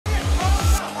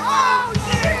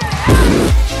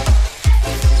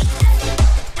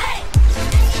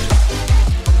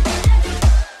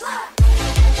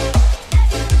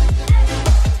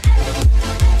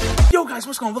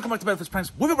going on? Welcome back to Phillips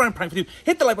Pranks. We're going to prank for you.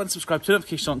 Hit the like button, subscribe, turn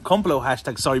notifications on, comment below,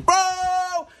 hashtag sorry bro.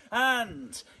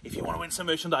 And if you want to win some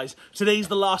merchandise, today's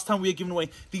the last time we are giving away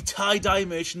the tie-dye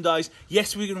merchandise.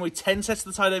 Yes, we're giving away 10 sets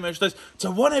of the tie-dye merchandise to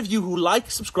one of you who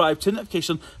like, subscribe, turn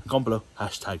notification, and comment below,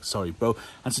 hashtag sorry bro,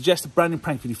 and suggest a brand new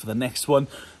prank video for the next one.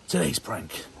 Today's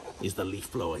prank is the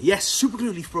leaf blower. Yes,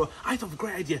 Superglued leaf blower. I thought it was a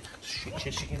great idea. Shake,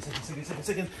 second.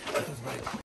 I thought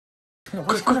it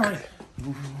was a great idea.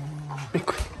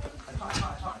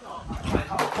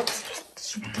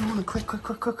 Quick.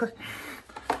 Quick.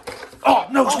 Oh,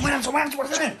 no, someone else,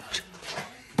 what's in it?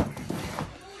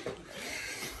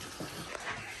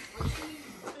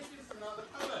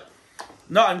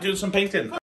 No, I'm doing some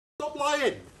painting. Stop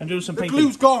lying. I'm doing some painting. The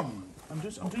glue's gone. I'm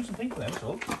doing some painting there, that's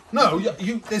all. No,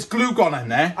 there's glue gone in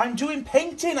there. I'm doing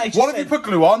painting, What have you put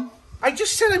glue on? I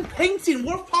just said I'm painting.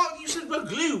 What part you said about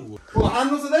glue? Well, the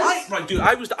handles of this? Right, dude,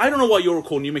 I don't know why you're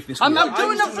recording, you're making this I'm video.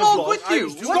 doing a vlog with you.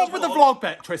 Stop with the vlog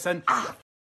bit, Tristan.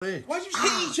 Why'd you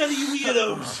hit each other, you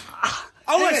weirdos?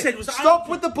 All I said was... Stop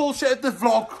with the bullshit of the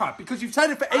vlog crap, because you've said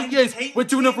it for 8 years, we're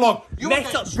doing a vlog. You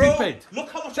messed up, stupid.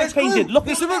 Look how much I painted. Look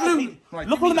There's how some glue. Right,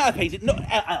 look what I painted. No,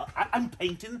 I'm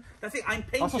painting. That's it, I'm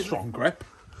painting. That's a strong grip.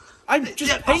 I'm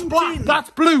just That's painting. black.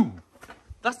 That's blue.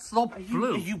 That's not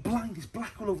blue. Are you blind? It's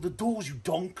black all over the doors, you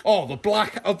donk. Oh, the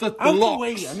black of the Out the locks.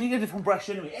 way, I need a different brush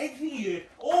anyway. Everything here,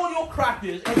 all your crap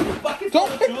is, bucket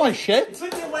Don't pick my shit.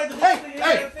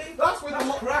 Hey, that's with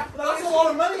the crap. That's a lot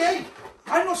of money, eh?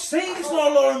 I'm not saying it's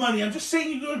not a lot of money. I'm just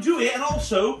saying you're going to do it. And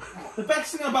also, the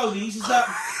best thing about these is that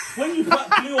when you put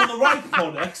glue on the right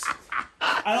products,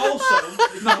 and also...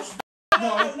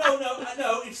 No,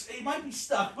 it might be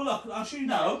stuck, but look, I'll show you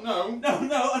now. No.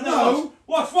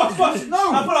 Watch.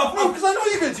 No. No, because I know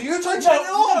you're going to. You're going to try to turn it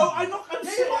on. No, I'm not going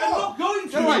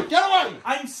to. Get away.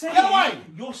 I'm saying Get away.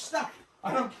 You're stuck.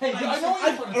 I don't care. I know what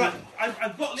you're Alright,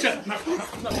 I've got... Listen.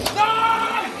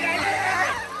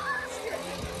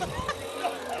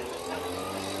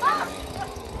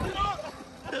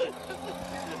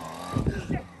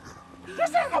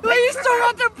 Please turn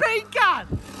on the paint can!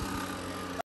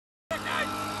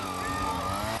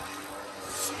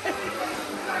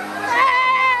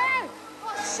 Hey!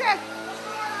 Oh shit!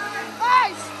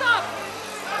 Hey, stop!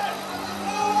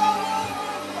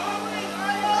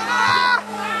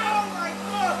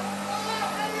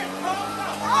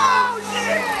 Oh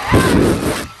shit!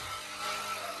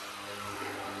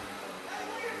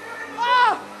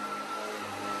 Oh!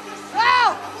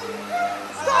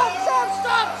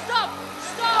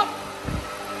 Stop!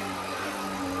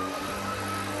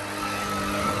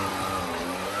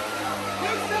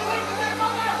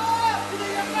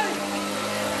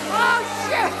 Oh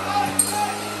shit!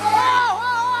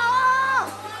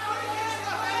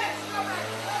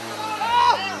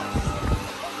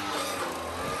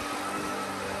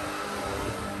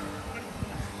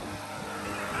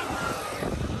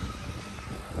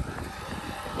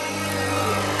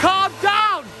 Calm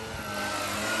down!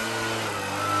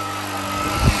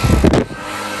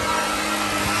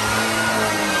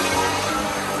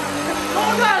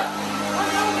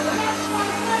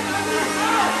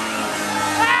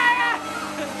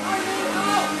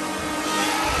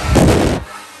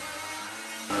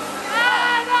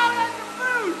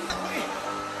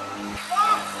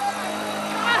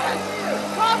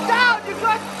 Calm down! You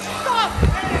got to stop!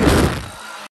 Hey!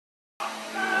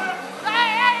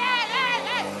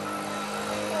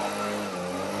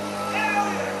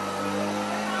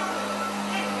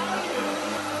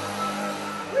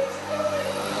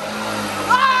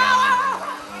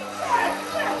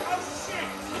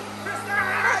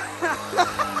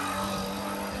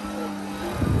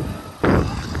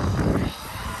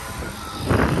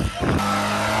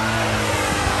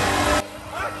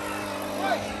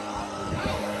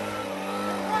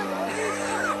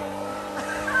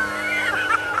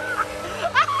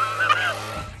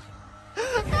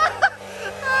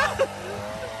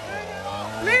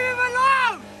 Leave him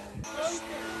alone!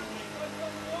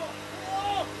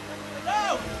 No!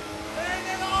 Turn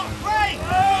it off, Ray!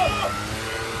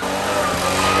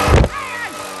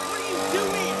 What are you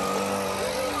doing?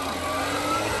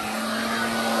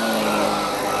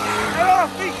 Get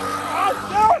off me!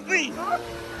 Get off me!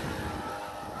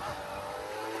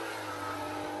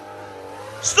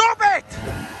 Stop it!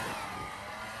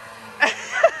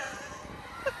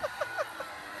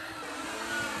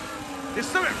 There's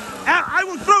something. I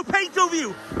will throw paint over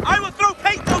you! I will throw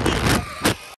paint over you!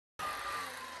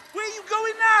 Where are you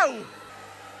going now?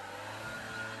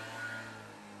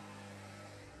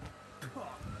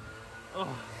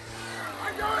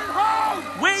 I'm going home.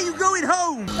 Where are you going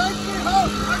home? Take me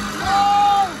home.